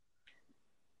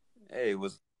Hey,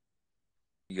 what's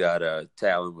you got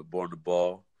Talon with Born the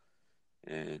Ball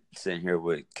and sitting here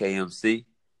with KMC.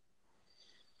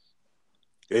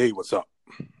 Hey, what's up?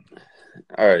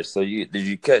 All right, so you did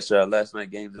you catch last night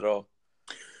games at all?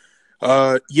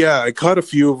 Yeah, I caught a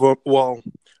few of them. Well,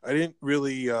 I didn't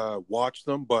really watch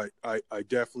them, but I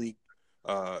definitely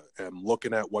am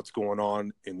looking at what's going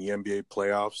on in the NBA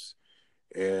playoffs.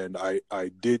 And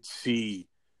I did see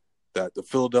that the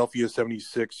Philadelphia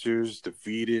 76ers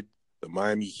defeated the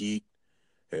Miami Heat.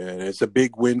 And it's a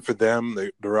big win for them.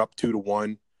 They're up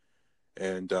 2-1.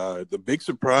 And the big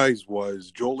surprise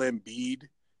was Joel Embiid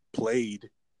played.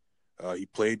 He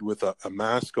played with a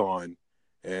mask on,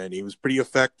 and he was pretty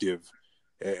effective,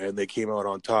 and they came out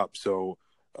on top. So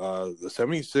the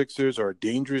 76ers are a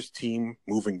dangerous team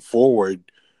moving forward.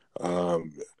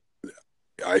 Um,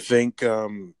 I think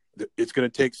it's going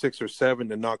to take 6 or 7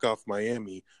 to knock off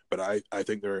Miami, but I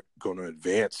think they're going to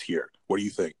advance here. What do you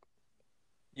think?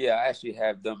 Yeah, I actually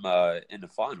have them in the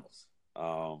finals.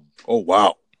 Oh,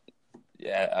 wow.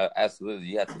 Yeah, absolutely.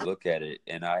 You have to look at it,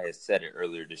 and I had said it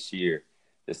earlier this year.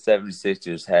 The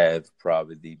 76ers have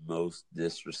probably the most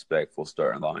disrespectful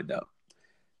starting lineup.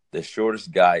 The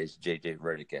shortest guy is JJ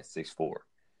Redick at 6'4".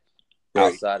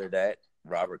 Right. Outside of that,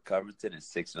 Robert Covington is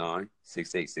 6'9",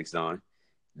 6'8", 6'9".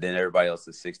 Then everybody else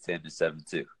is 6'10" and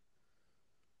 7'2".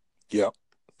 Yep.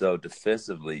 So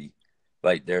defensively,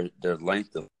 like their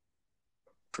length of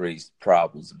creates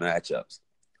problems, matchups.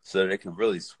 So they can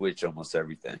really switch almost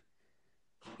everything.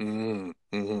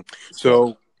 Mm-hmm.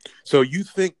 So So you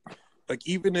think, like,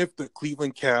 even if the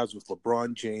Cleveland Cavs with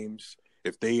LeBron James,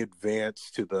 if they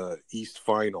advance to the East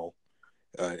Final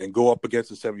and go up against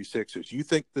the 76ers, you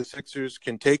think the Sixers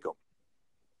can take them?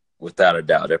 without a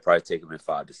doubt, they'll probably take them in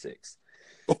 5 to 6.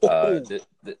 Oh,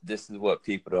 This is what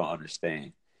people don't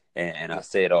understand, and I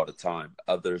say it all the time.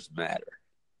 Others matter,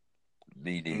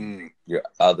 meaning mm, your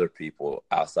other people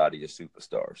outside of your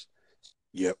superstars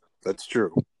yep, that's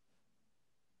true.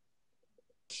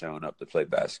 showing up to play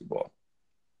basketball.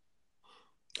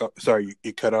 Sorry,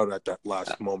 you cut out at that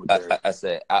last moment there I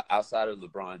said outside of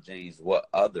LeBron James, what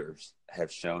others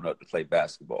have shown up to play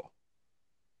basketball?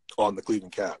 on the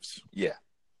Cleveland Cavs. Yeah,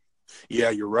 Yeah,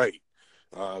 you're right.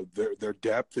 Their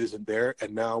depth isn't there,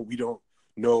 and now we don't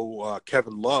know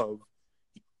Kevin Love.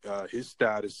 His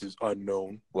status is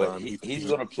unknown. well, he's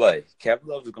going to play. Kevin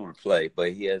Love is going to play,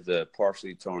 but he has a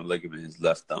partially torn ligament in his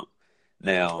left thumb.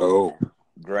 Now, Oh,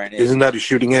 granted, isn't that his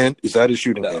shooting hand? Is that his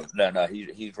shooting no, hand? no, no,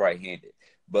 he's right-handed.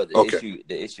 But Okay.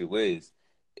 the issue is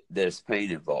there's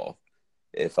pain involved.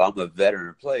 If I'm a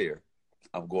veteran player,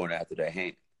 I'm going after that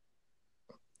hand.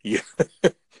 Yeah.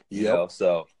 You Yep. know,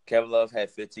 so Kevin Love had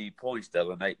 15 points the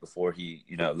other night before he,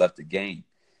 left the game.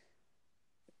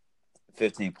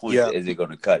 15 points, Yeah. is it going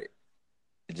to cut it?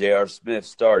 J.R. Smith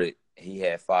started, he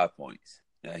had 5 points.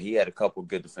 Now, he had a couple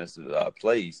good defensive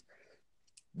plays,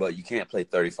 but you can't play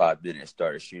 35 minutes,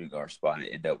 start a shooting guard spot, and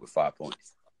end up with 5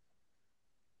 points.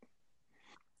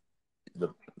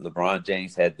 LeBron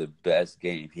James had the best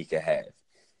game he could have,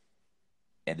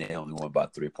 and they only won by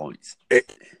 3 points.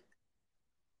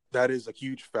 That is a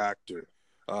huge factor.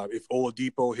 If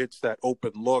Oladipo hits that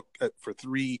open look for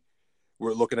three,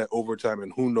 we're looking at overtime,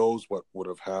 and who knows what would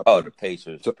have Oh, happened. the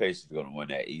Pacers. So, Pacers are going to win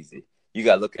that easy. You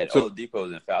got to look at so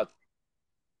Oladipo's and foul.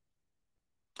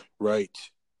 right,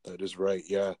 that is right.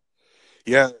 Yeah,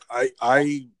 yeah.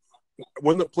 I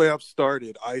when the playoffs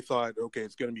started, I thought, okay,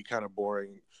 it's going to be kind of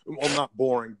boring. Well, not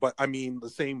boring, but I mean, the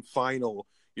same final.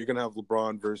 You're going to have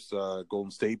LeBron versus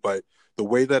Golden State, but the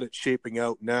way that it's shaping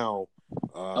out now,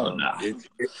 Oh no.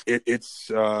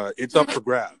 it's up for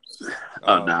grabs.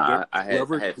 Oh no. I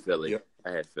Whoever, had Philly. yeah,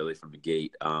 I had Philly from the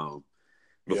gate. yeah,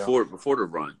 Before the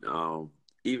run.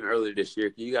 Even earlier this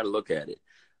year, you got to look at it.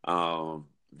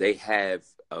 They have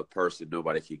a person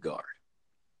nobody can guard.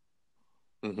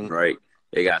 hmm Right?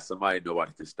 They got somebody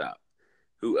nobody can stop.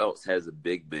 Who else has a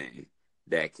big man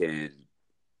that can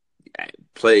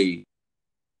play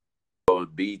on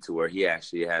B to where he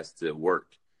actually has to work?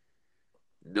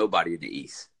 Nobody in the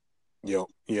East. yeah.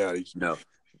 No.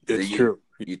 Then It's true.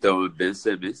 you throw in Ben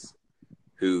Simmons,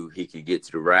 who he can get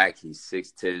to the rack. He's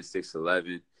 6'10",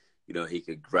 6'11". He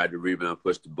can grab the rebound,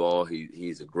 push the ball.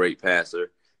 He's a great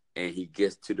passer, and he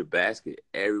gets to the basket.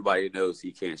 Everybody knows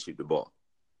he can't shoot the ball.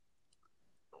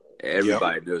 Yep.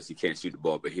 Everybody knows he can't shoot the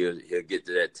ball, but he'll get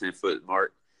to that 10-foot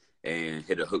mark and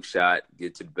hit a hook shot,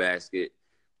 get to the basket,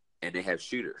 and they have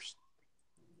shooters.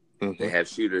 They have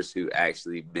shooters who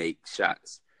actually make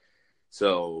shots.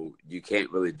 So you can't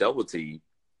really double team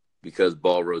because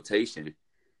ball rotation,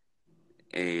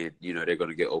 and they're going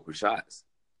to get open shots.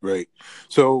 Right.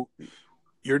 So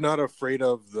you're not afraid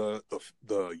of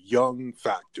the young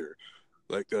factor.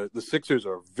 Like the Sixers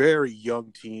are a very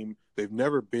young team. They've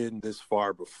never been this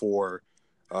far before.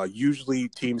 Usually,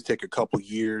 teams take a couple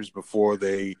years before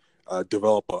they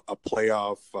develop a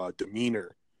playoff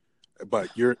demeanor. But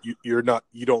you're not.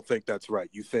 You don't think that's right.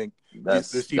 You think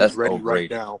this team's That's ready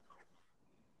right overrated. now.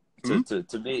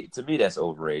 To me, that's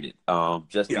overrated.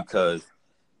 Just Yeah, because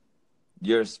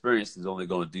your experience is only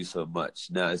going to do so much.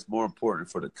 Now, it's more important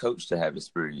for the coach to have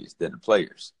experience than the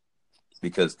players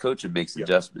because coaching makes yeah,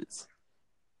 adjustments.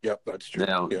 yeah. That's true.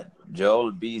 Now, Yeah,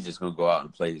 Joel Embiid is just going to go out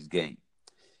and play his game.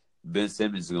 Ben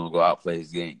Simmons is going to go out and play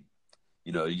his game.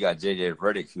 You know, you got J.J.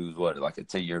 Redick, who's like a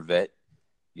 10-year vet.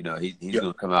 You know, he's yeah,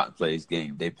 going to come out and play his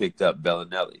game. They picked up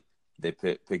Bellinelli. They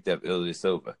picked up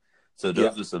Ilyasova. So yeah.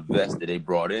 those are some vets that they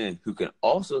brought in who can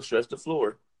also stretch the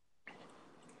floor.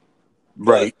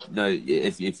 But Right. no,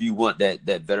 if you want that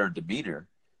veteran demeanor,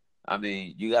 I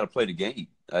mean, you got to play the game.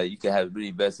 You can have as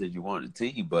many vets as you want in the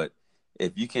team, but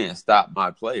if you can't stop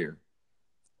my player,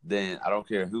 then I don't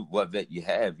care what vet you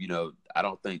have. You know, I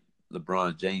don't think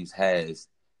LeBron James has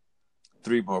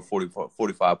 3 more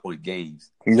 45-point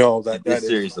games No, in that this is.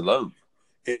 series alone.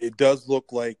 It does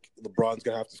look like LeBron's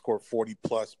gonna have to score 40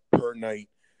 plus per night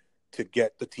to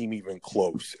get the team even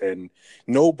close, and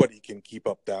nobody can keep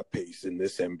up that pace in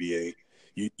this NBA.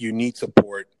 You need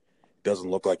support. Doesn't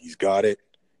look like he's got it.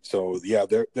 So yeah,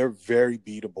 they're very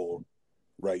beatable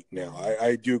right now.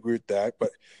 I do agree with that,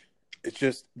 but it's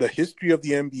just the history of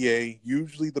the NBA.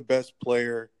 Usually, the best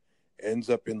player ends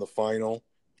up in the final.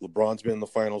 LeBron's been in the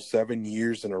final 7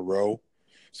 years in a row,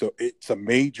 so it's a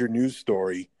major news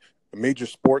story, a major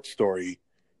sports story,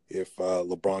 if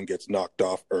LeBron gets knocked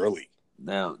off early.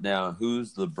 Now,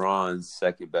 who's LeBron's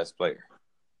second best player?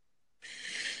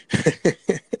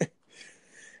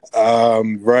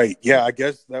 Right. Yeah, I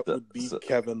guess that So, would be so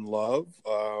Kevin Love.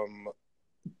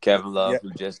 Kevin Love, Yeah, who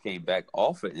just came back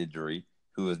off an injury,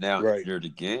 who is now right. injured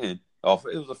again. It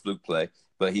was a fluke play,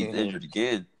 but he's Hmm. injured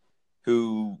again.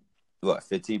 Who,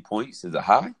 15 points is a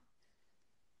high?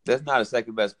 That's not a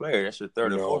second best player. That's your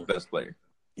third or fourth No. best player.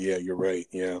 Yeah, you're right.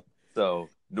 Yeah. So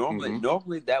normally, Hmm.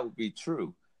 normally that would be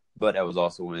true, but that was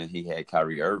also when he had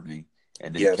Kyrie Irving,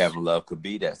 and then Yes, Kevin Love could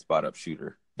be that spot up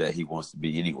shooter that he wants to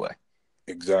be anyway.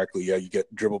 exactly. Yeah, you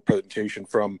get dribble presentation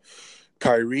from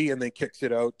Kyrie, and then kicks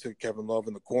it out to Kevin Love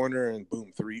in the corner, and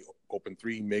boom, open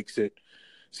three, makes it.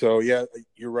 So yeah,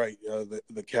 you're right.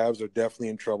 The Cavs are definitely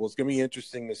in trouble. It's gonna be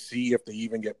interesting to see if they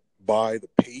even get by the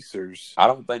Pacers. I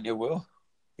don't think they will.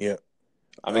 Yeah,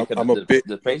 I mean, I'm because a bit.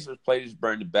 the Pacers played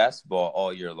burn the basketball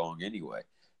all year long anyway.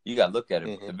 You got to look at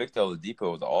it. Mhm. Victor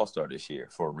Oladipo was an All-Star this year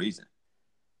for a reason.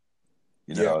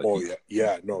 You Yeah. know, Oh yeah.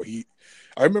 Yeah. No,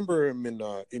 I remember him in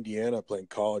Indiana playing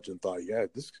college and thought, yeah,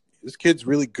 this kid's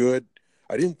really good.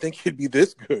 I didn't think he'd be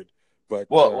this good, but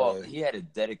he had to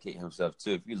dedicate himself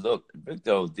to. If you look,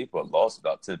 Victor Oladipo lost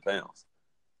about 10 pounds.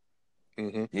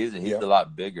 mhm. He's Yeah, a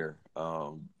lot bigger,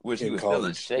 which he in was still in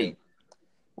college. Yeah. shape.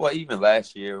 Well, even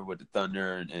last year with the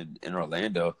Thunder and in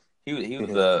Orlando, he was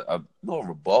Mhm. a more of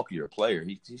a bulkier player.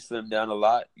 He slimmed down a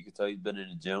lot. You can tell he's been in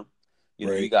the gym. You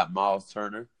know, you Right. got Miles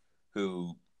Turner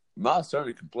can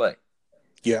play.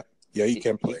 Yeah. Yeah. He He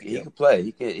can he, play. he Yeah. can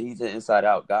play. He's an inside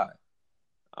out guy.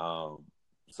 Mhm.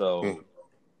 So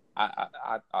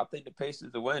I think the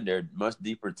Pacers will win. They're a much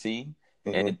deeper team,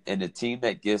 Mhm. and the team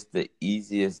that gets the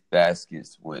easiest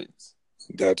baskets wins.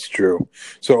 That's true.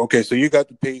 So okay, so you got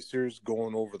the Pacers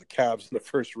going over the Cavs in the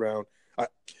first round. I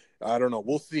I don't know.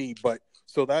 We'll see. But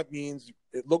so that means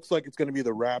it looks like it's going to be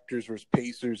the Raptors versus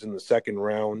Pacers in the second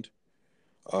round.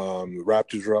 The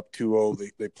Raptors are up 2-0.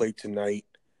 They play tonight.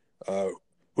 Uh,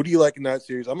 who do you like in that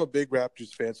series? I'm a big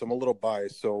Raptors fan, so I'm a little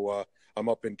biased. So I'm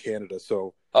up in Canada.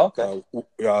 So Okay,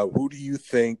 who do you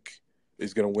think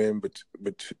is going to win? But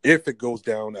if it goes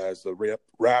down as the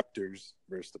Raptors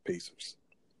versus the Pacers,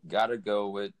 gotta go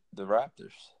with the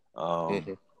Raptors.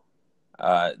 mm-hmm.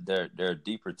 They're a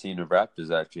deeper team the Raptors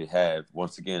actually have.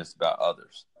 Once again, it's about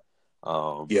others.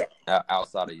 Yeah,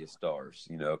 Outside of your stars,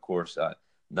 you know. Of course,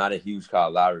 not a huge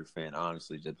Kyle Lowry fan,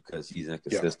 honestly, just because he's yeah,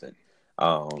 inconsistent.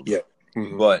 Um, yeah,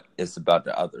 mm-hmm. but it's about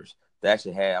the others. They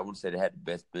actually had, I want to say, they had the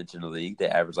best bench in the league. They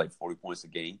averaged like 40 points a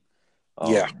game,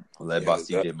 Yeah, led by yeah.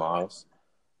 C.J. Miles.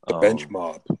 The bench Um,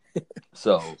 mob.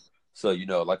 so, you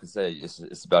know, like I said,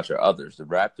 it's about your others. The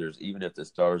Raptors, even if the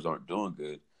stars aren't doing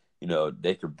good, you know,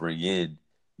 they could bring in,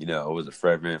 you know, was it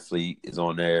Fred VanVleet is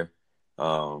on there.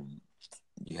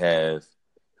 You have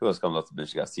who else comes off the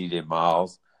bench? You got C.J.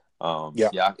 Miles.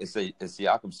 Yeah. Is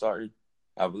Siakam starting?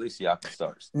 I believe Siakam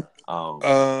starts. No,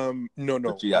 But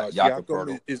no. you got Jakob Siakam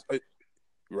Poeltl. is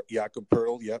Jakob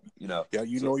Pertl. Yep. You know, yeah,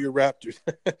 you know your Raptors.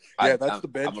 Yeah, that's the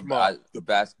benchmark. The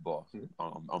basketball.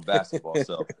 On basketball.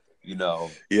 So, you know,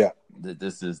 yeah.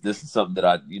 this is something that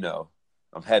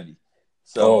I'm heavy.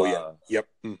 Oh So, yeah. Yep.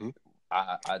 Mm-hmm.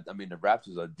 I mean, the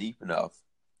Raptors are deep enough.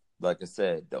 Like I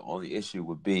said, the only issue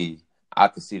would be I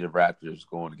could see the Raptors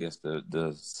going against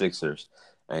the Sixers.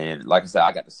 And like I said,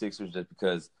 I got the Sixers just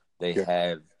because they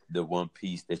have the one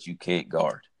piece that you can't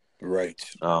guard. Right.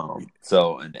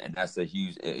 So, and that's a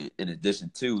huge, in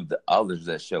addition to the others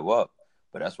that show up.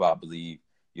 But that's why I believe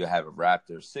you'll have a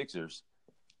Raptors Sixers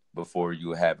before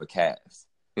you have a Cavs.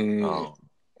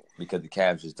 Because the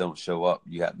Cavs just don't show up.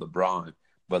 You have LeBron,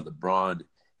 but LeBron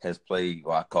has played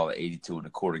what I call it 82 and a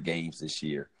quarter games this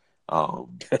year.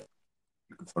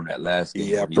 From that last game,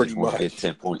 yeah, he pretty just won much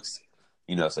 10 points.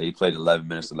 You know, so he played 11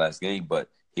 minutes the last game, but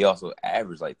he also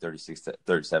averaged like 36 to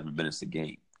 37 minutes a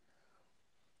game.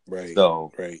 Right.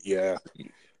 So, right. Yeah.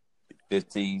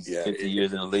 15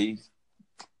 years in the league,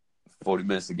 40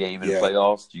 minutes a game in the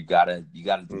playoffs. You gotta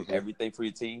do everything for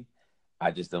your team.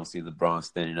 I just don't see LeBron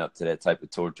standing up to that type of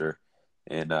torture.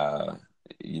 And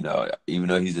even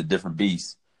though he's a different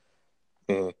beast,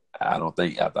 I don't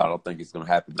think it's gonna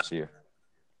happen this year.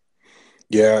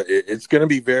 Yeah, it's going to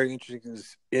be very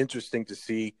interesting to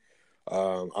see.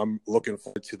 I'm looking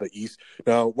forward to the East.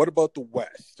 Now, what about the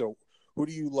West? So, who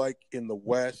do you like in the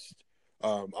West?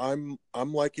 I'm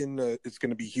liking it's going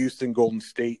to be Houston, Golden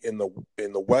State in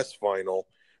the West final.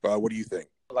 What do you think?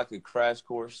 Like a crash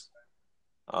course,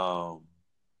 and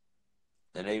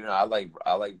even I like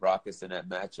Rockets in that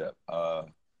matchup,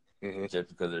 just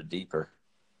because they're deeper,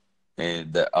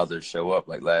 and the others show up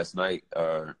like last night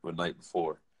or the night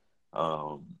before.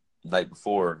 Night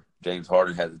before, James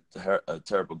Harden had a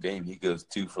terrible game. He goes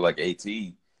 2 for like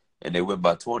 18, and they win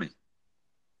by 20.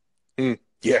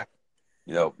 Yeah.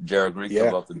 You know, Gerald Green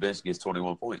comes off the bench, gets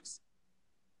 21 points.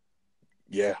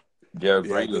 Yeah. Gerald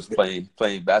Green was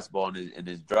playing basketball in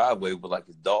his driveway with like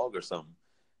his dog or something.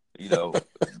 You know,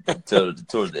 towards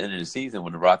the end of the season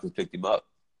when the Rockets picked him up.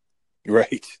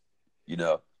 Right. You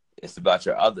know, it's about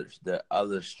your others. The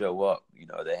others show up. You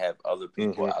know, they have other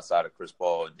people outside of Chris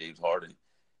Paul and James Harden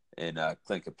and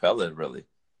Clint Capella, really,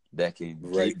 that can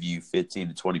give you 15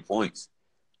 to 20 points.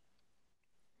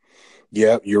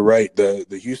 Yeah, you're right. The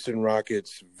Houston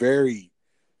Rockets, very,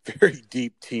 very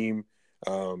deep team.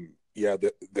 I think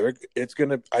it's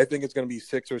gonna be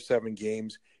 6 or 7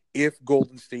 games if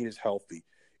Golden State is healthy.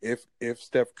 If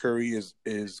Steph Curry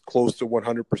is close to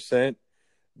 100%,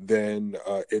 then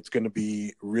it's going to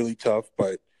be really tough.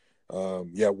 But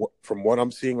from what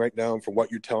I'm seeing right now and from what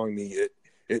you're telling me,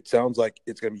 it sounds like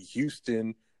it's going to be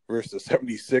Houston versus the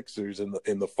 76ers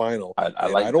in the final. I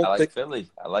like Philly.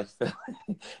 I like Philly.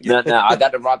 Now I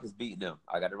got the Rockets beating them.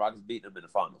 in the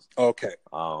finals. Okay.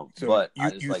 So but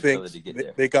I just you like think Philly to get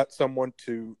there. They got someone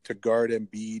to guard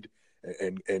Embiid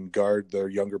and guard their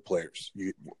younger players.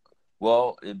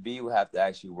 Well, Embiid will have to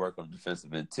actually work on the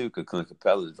defensive end too, because Clint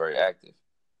Capella is very active.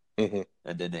 And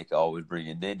then they can always bring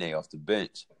in Nene off the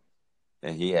bench,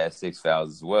 and he has 6 fouls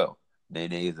as well.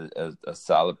 Nene is a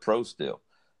solid pro still.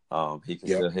 He can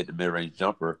still hit the mid-range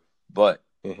jumper, but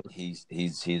he's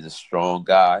a strong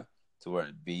guy to where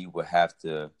Embiid would have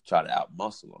to try to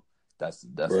outmuscle him. That's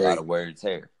a lot of wear and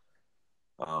tear.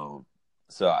 And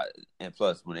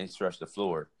plus when they stretch the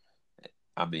floor,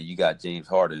 I mean, you got James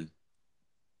Harden.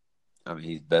 I mean,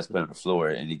 he's best player on the floor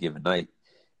at any given night.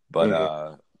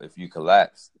 But if you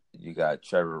collapse, you got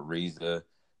Trevor Ariza,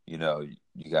 you know,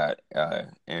 you got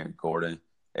Eric Gordon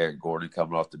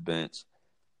coming off the bench.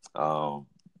 Who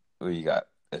you got?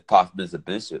 If Pop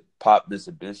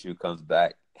Mr. comes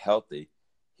back healthy,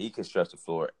 he can stretch the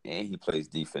floor and he plays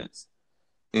defense.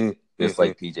 Just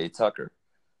like PJ Tucker.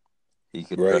 He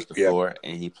can stretch the floor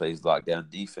and he plays lockdown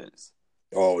defense.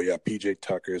 Oh, yeah. PJ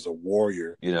Tucker is a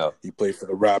warrior. You know, he played for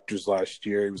the Raptors last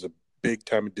year. He was a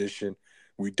big-time addition.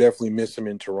 We definitely miss him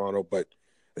in Toronto, but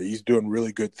he's doing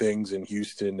really good things in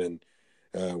Houston,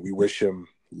 and we wish him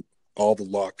all the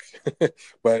luck.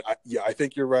 But, I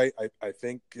think you're right. I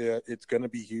think it's going to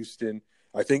be Houston.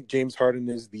 I think James Harden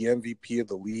is the MVP of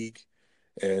the league,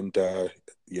 and,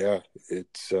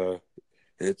 it's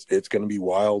going to be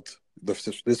wild.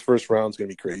 This first round is going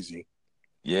to be crazy.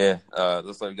 Yeah,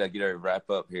 looks like we got to get ready to wrap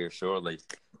up here shortly.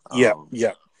 Yeah.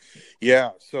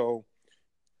 So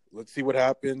let's see what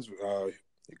happens.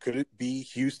 Could it be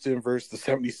Houston versus the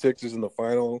 76ers in the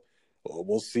final? Well,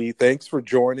 we'll see. Thanks for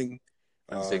joining.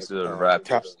 Sixers or the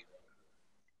Raptors.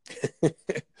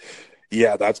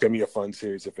 Yeah, that's going to be a fun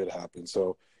series if it happens.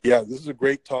 So, yeah, this is a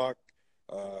great talk.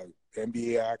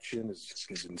 NBA action is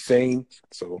insane.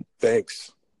 So,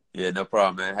 thanks. Yeah, no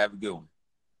problem, man. Have a good one.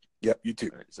 Yep, you too.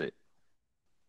 All right, see you.